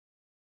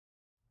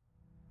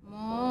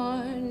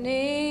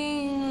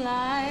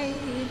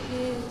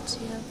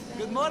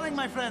morning,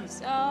 my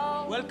friends.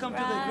 Welcome to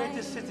the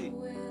greatest city.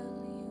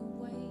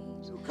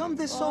 So come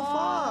this so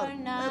far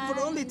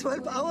for only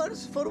 12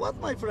 hours? For what,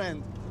 my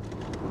friend?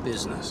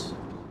 Business.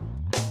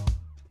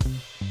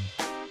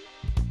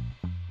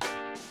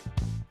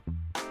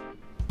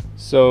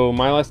 So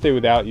My Last Day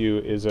Without You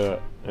is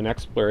an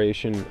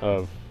exploration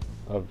of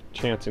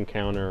chance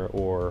encounter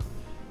or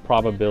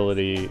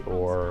probability,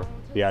 or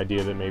the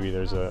idea that maybe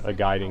there's a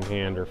guiding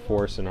hand or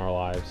force in our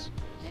lives.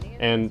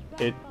 And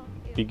it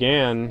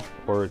began,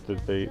 or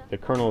the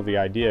kernel of the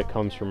idea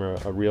comes from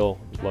a real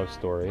love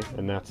story,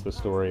 and that's the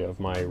story of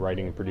my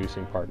writing and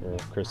producing partner,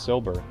 Chris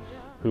Silber,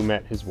 who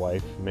met his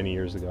wife many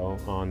years ago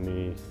on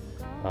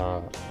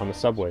the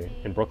subway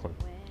in Brooklyn.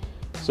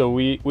 So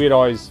we had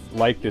always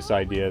liked this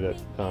idea that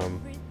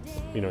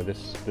you know,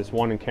 this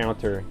one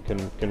encounter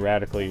can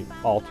radically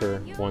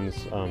alter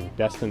one's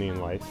destiny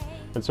in life.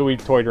 And so we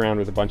toyed around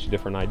with a bunch of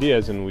different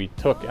ideas, and we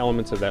took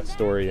elements of that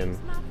story and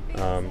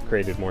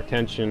created more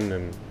tension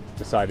and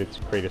decided to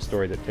create a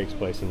story that takes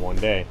place in one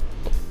day.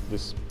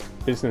 This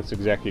business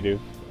executive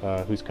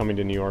who's coming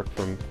to New York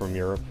from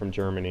Europe, from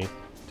Germany,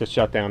 to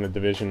shut down a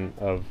division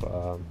of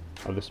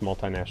this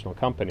multinational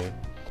company.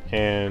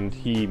 And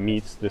he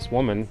meets this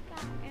woman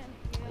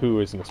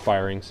who is an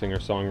aspiring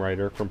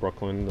singer-songwriter from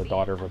Brooklyn, the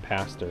daughter of a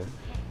pastor.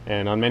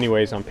 And on many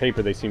ways, on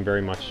paper, they seem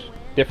very much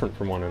different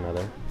from one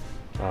another,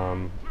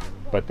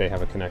 but they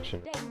have a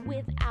connection.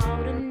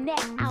 Without a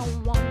net, I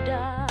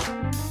wonder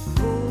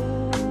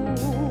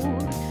who's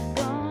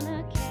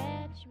gonna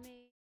catch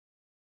me.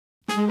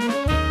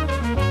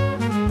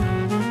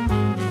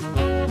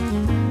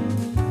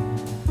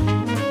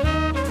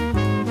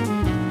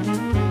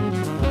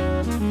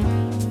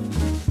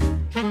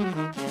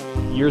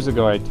 Years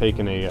ago, I'd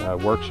taken a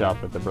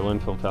workshop at the Berlin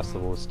Film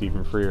Festival with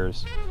Stephen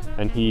Frears,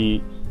 and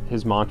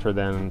his mantra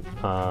then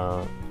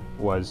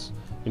was,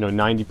 you know,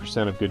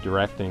 90% of good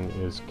directing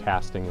is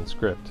casting and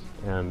script,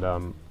 and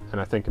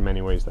I think in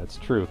many ways that's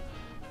true.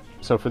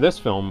 So for this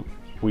film,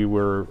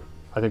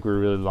 I think we were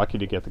really lucky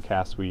to get the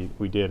cast we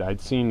did.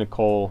 I'd seen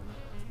Nicole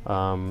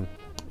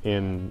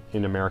in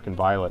American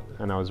Violet,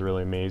 and I was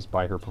really amazed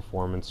by her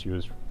performance. She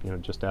was, you know,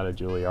 just out of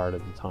Juilliard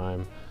at the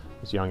time,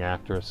 this young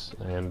actress,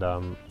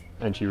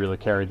 and she really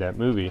carried that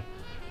movie.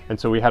 And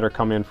so we had her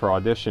come in for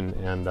audition,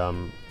 and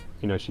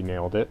you know, she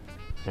nailed it.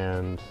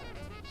 And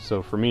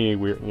so for me,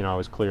 I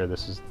was clear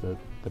this is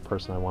the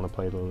person I want to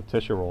play the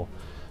Letitia role.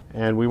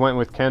 And we went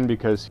with Ken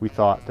because we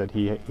thought that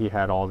he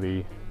had all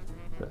the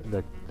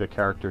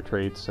character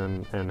traits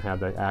and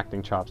had the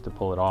acting chops to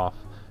pull it off.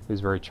 He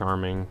was very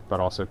charming, but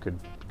also could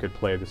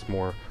play this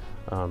more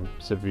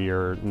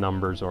severe,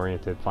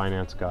 numbers-oriented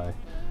finance guy.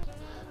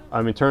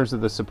 In terms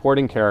of the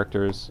supporting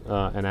characters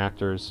and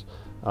actors,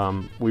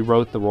 we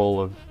wrote the role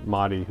of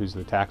Mahdi, who's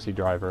the taxi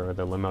driver, or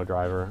the limo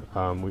driver.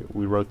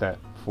 We wrote that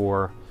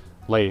for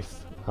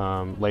Laith.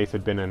 Laith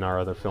had been in our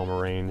other film,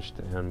 Arranged,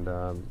 and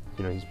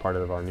you know, he's part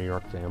of our New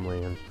York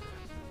family, and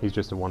he's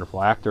just a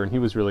wonderful actor. And he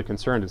was really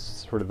concerned. It's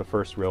sort of the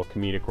first real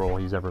comedic role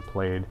he's ever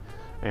played,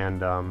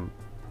 and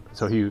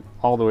so he,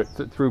 all the way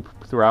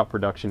throughout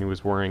production, he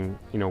was worrying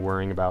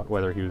about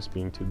whether he was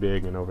being too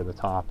big and over the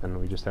top. And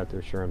we just had to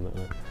assure him that,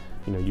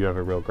 you know, you have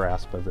a real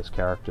grasp of this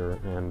character,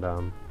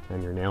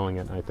 and you're nailing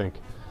it. And I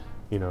think,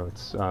 you know,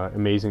 it's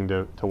amazing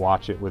to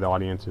watch it with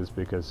audiences,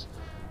 because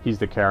he's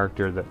the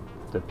character that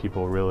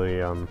people really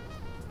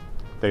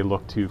they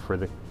look to for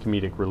the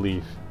comedic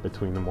relief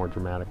between the more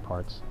dramatic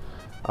parts.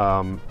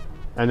 And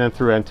then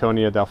through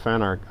Antonia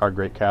Delfin, our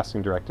great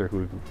casting director, who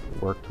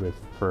we've worked with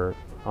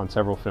on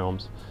several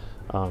films,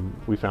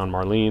 we found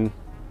Marlene,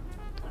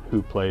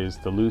 who plays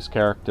the Luce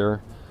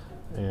character,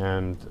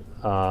 and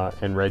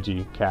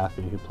Reggie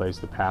Cathey, who plays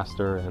the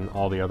pastor, and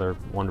all the other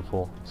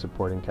wonderful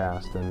supporting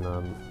cast.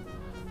 And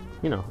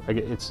you know,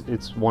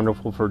 it's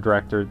wonderful for a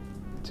director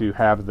to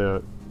have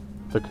the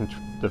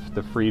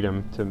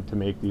freedom to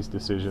make these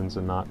decisions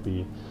and not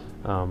be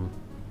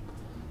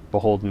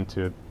beholden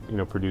to, you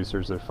know,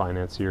 producers or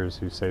financiers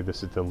who say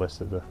this is the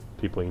list of the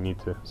people you need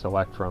to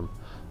select from.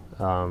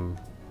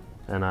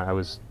 And I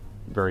was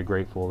very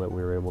grateful that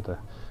we were able to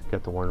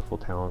get the wonderful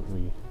talent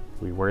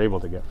we were able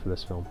to get for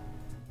this film.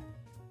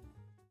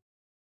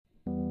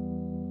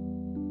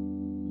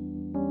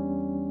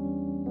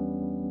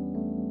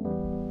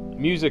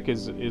 Music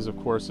is of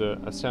course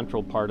a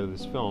central part of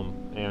this film,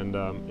 and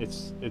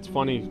it's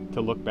funny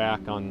to look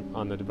back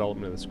on the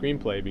development of the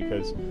screenplay,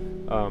 because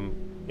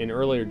in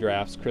earlier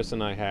drafts, Chris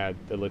and I had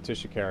the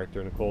Letitia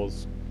character,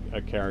 Nicole's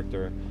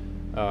character.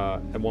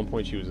 At one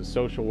point she was a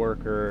social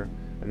worker,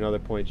 at another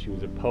point she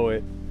was a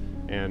poet,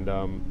 and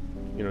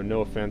you know,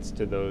 no offense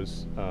to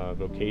those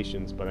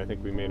vocations, but I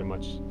think we made a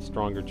much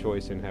stronger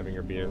choice in having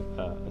her be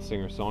a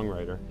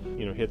singer-songwriter.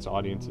 You know, hits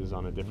audiences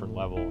on a different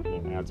level, and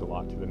it adds a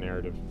lot to the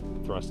narrative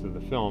thrust of the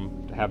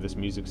film to have this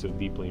music so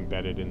deeply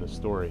embedded in the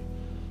story.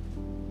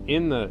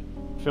 In the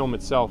film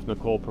itself,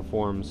 Nicole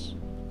performs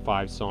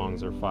 5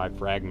 songs, or 5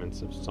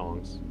 fragments of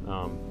songs,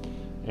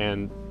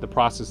 and the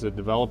process of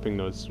developing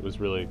those was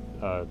really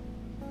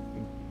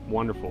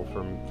wonderful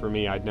for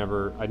me. I'd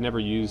never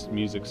used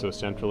music so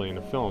centrally in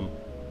a film.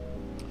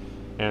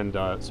 And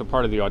so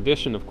part of the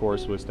audition, of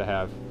course, was to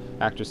have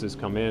actresses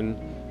come in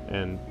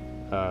and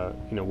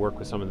work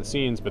with some of the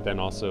scenes, but then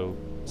also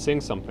sing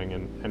something.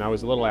 And I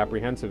was a little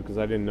apprehensive because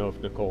I didn't know if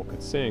Nicole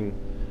could sing.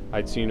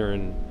 I'd seen her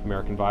in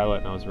American Violet,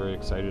 and I was very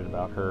excited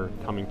about her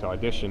coming to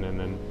audition. And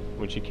then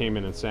when she came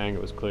in and sang,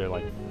 it was clear,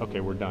 like, okay,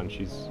 we're done.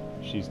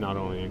 She's not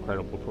only an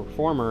incredible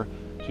performer,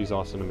 she's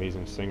also an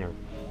amazing singer.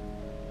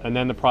 And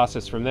then the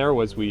process from there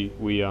was we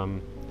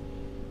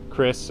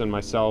Chris and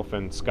myself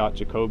and Scott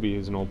Jacoby,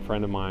 who's an old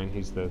friend of mine,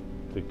 he's the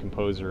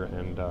composer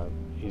and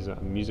he's a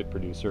music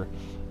producer.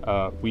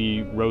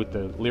 We wrote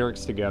the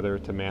lyrics together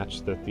to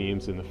match the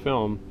themes in the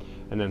film,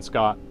 and then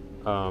Scott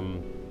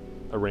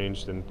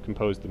arranged and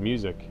composed the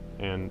music.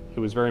 And it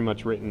was very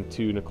much written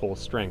to Nicole's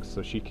strengths.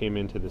 So she came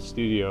into the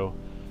studio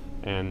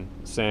and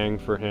sang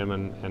for him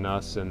and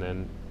us, and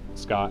then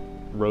Scott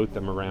wrote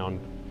them around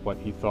what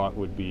he thought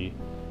would be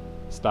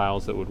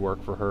styles that would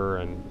work for her.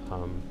 And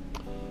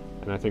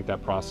I think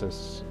that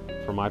process,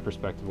 from my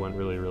perspective, went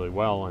really, really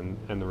well.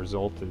 And the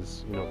result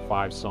is,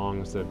 5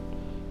 songs that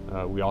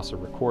we also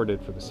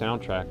recorded for the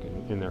soundtrack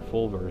in their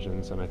full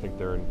versions, and I think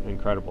they're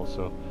incredible.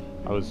 So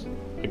I was,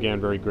 again,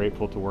 very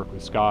grateful to work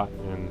with Scott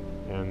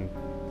and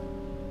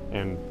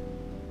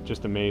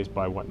just amazed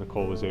by what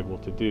Nicole was able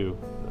to do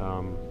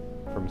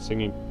from a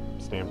singing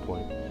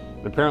standpoint.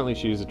 And apparently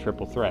she's a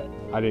triple threat.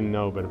 I didn't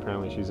know, but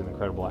apparently she's an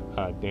incredible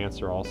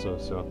dancer also.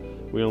 So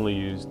we only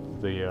used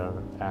the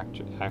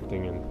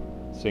acting and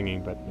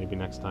singing, but maybe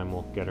next time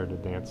we'll get her to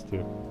dance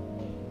too.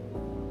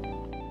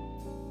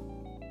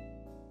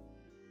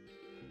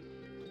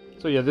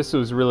 So yeah, this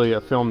was really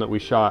a film that we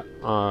shot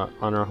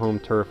on our home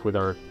turf with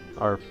our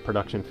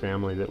production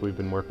family that we've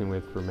been working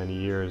with for many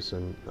years.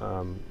 And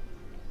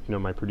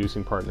my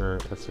producing partner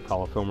at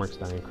Sakala Filmworks,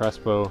 Diane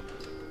Crespo,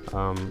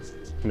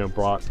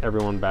 brought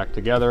everyone back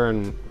together,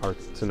 and our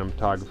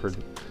cinematographer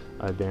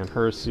Dan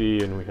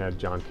Hersey, and we had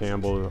John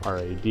Campbell, our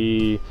AD,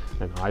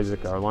 and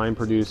Isaac, our line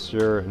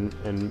producer,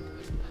 and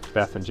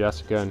Beth and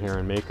Jessica and hair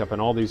and makeup,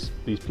 and all these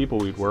people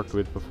we'd worked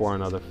with before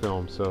on other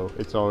films. So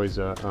it's always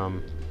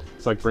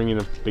it's like bringing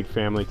a big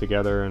family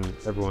together, and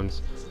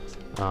everyone's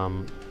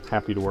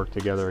happy to work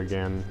together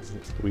again.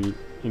 We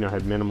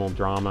had minimal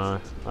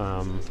drama,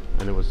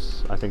 and it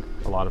was, I think,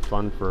 a lot of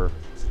fun for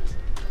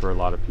a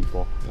lot of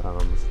people.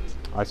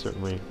 I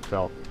certainly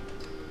felt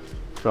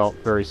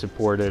very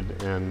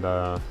supported and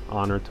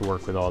honored to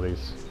work with all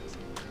these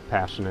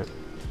passionate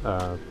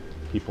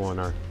people in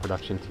our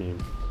production team.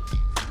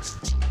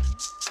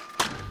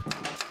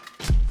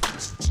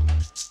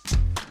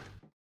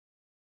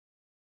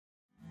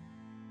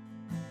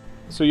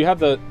 So you have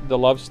the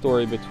love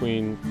story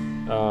between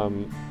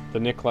the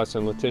Nicholas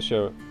and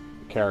Letitia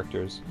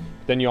characters.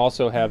 Then you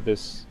also have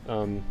this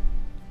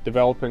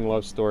developing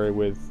love story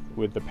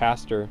with the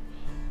pastor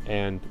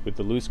and with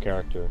the Luce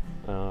character.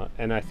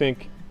 And I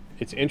think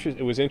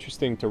it was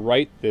interesting to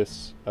write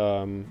this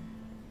and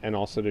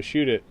also to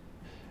shoot it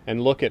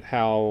and look at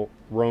how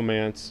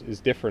romance is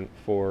different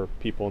for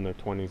people in their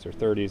 20s or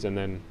 30s, and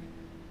then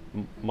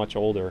much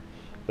older,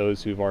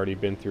 those who've already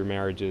been through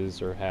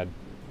marriages or had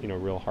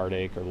real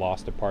heartache or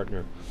lost a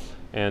partner.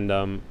 And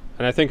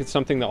I think it's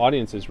something the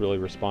audiences really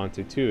respond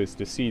to too, is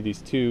to see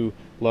these two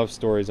love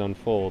stories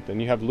unfold. And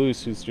you have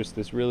Luce, who's just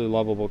this really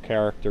lovable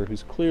character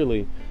who's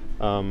clearly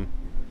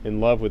in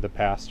love with the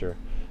pastor,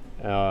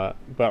 but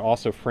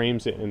also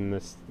frames it in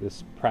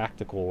this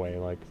practical way,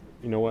 like,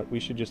 we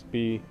should just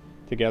be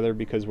together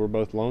because we're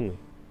both lonely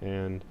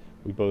and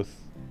we both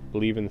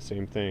believe in the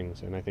same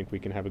things, and I think we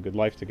can have a good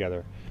life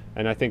together.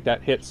 And I think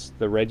that hits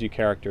the Reggie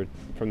character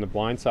from The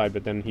Blind Side,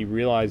 but then he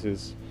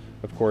realizes,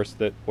 of course,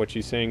 that what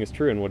she's saying is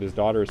true and what his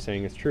daughter is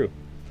saying is true.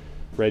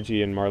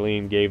 Reggie and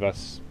Marlene gave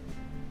us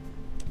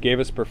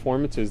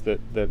performances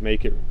that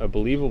make it a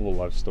believable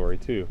love story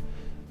too.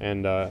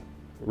 And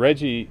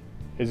Reggie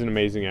is an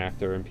amazing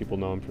actor, and people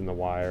know him from The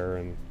Wire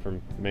and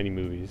from many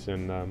movies.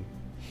 And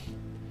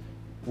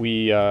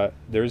we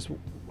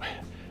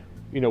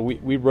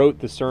wrote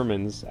the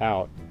sermons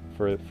out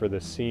for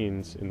the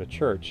scenes in the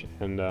church,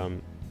 and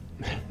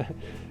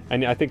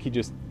and I think he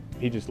just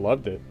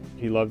loved it.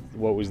 He loved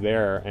what was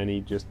there, and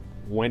he just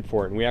went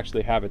for it. And we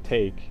actually have a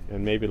take,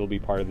 and maybe it'll be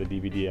part of the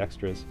DVD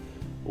extras,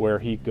 where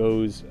he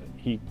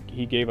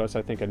gave us,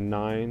 I think, a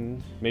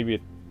 9, maybe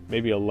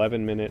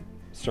 11-minute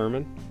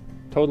sermon,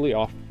 totally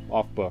off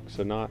book,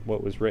 so not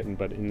what was written,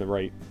 but in the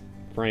right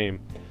frame,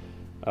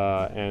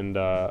 and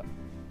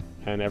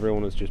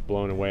everyone was just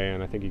blown away,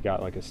 and I think he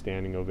got like a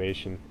standing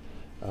ovation.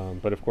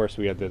 But of course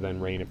we had to then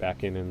rein it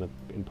back in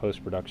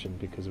post-production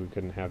because we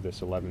couldn't have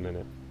this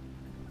 11-minute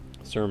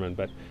sermon.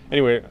 But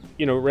anyway,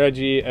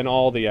 Reggie and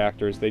all the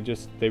actors, they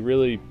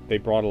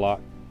brought a lot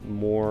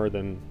more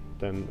than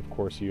of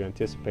course you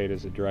anticipate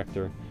as a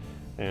director,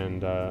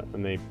 and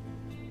they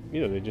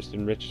just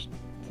enriched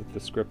the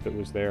script that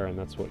was there, and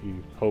that's what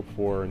you hope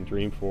for and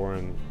dream for.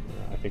 And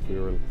I think we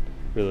were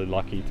really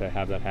lucky to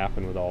have that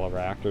happen with all of our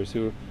actors,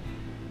 who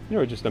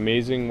are just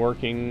amazing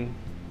working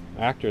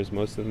actors,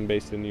 most of them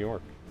based in New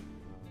York.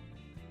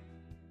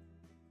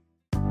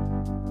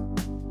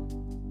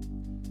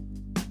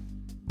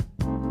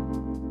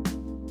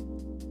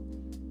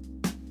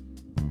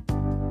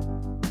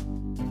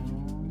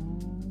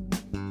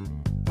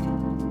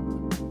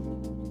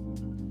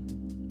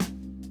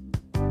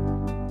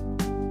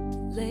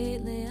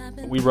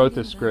 We wrote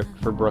this script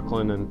for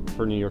Brooklyn and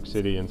for New York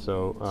City, and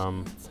so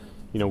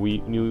you know, we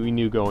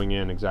knew going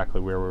in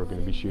exactly where we were going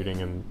to be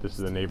shooting, and this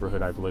is a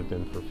neighborhood I've lived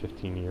in for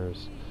 15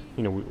 years.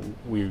 You know,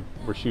 we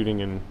were shooting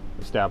in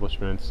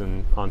establishments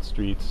and on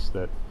streets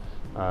that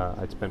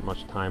I'd spent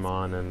much time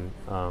on,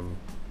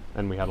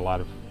 and we had a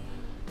lot of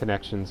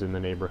connections in the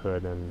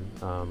neighborhood, and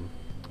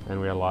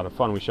we had a lot of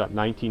fun. We shot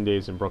 19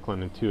 days in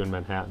Brooklyn and 2 in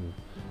Manhattan,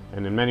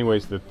 and in many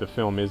ways the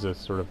film is a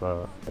sort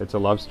of it's a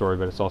love story,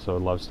 but it's also a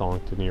love song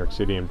to New York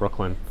City and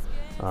Brooklyn,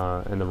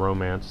 and the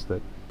romance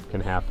that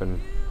can happen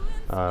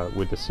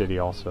with the city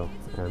also.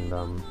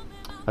 And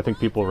I think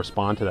people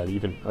respond to that,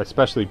 even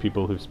especially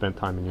people who've spent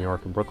time in New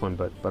York and Brooklyn,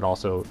 but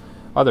also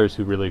others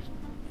who really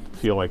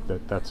feel like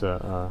that's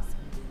a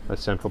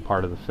central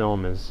part of the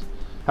film, is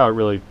how it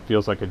really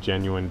feels like a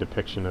genuine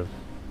depiction of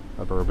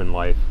urban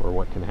life, or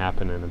what can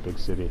happen in a big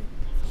city.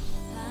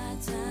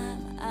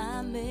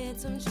 I made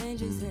some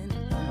changes in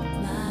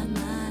my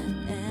mind.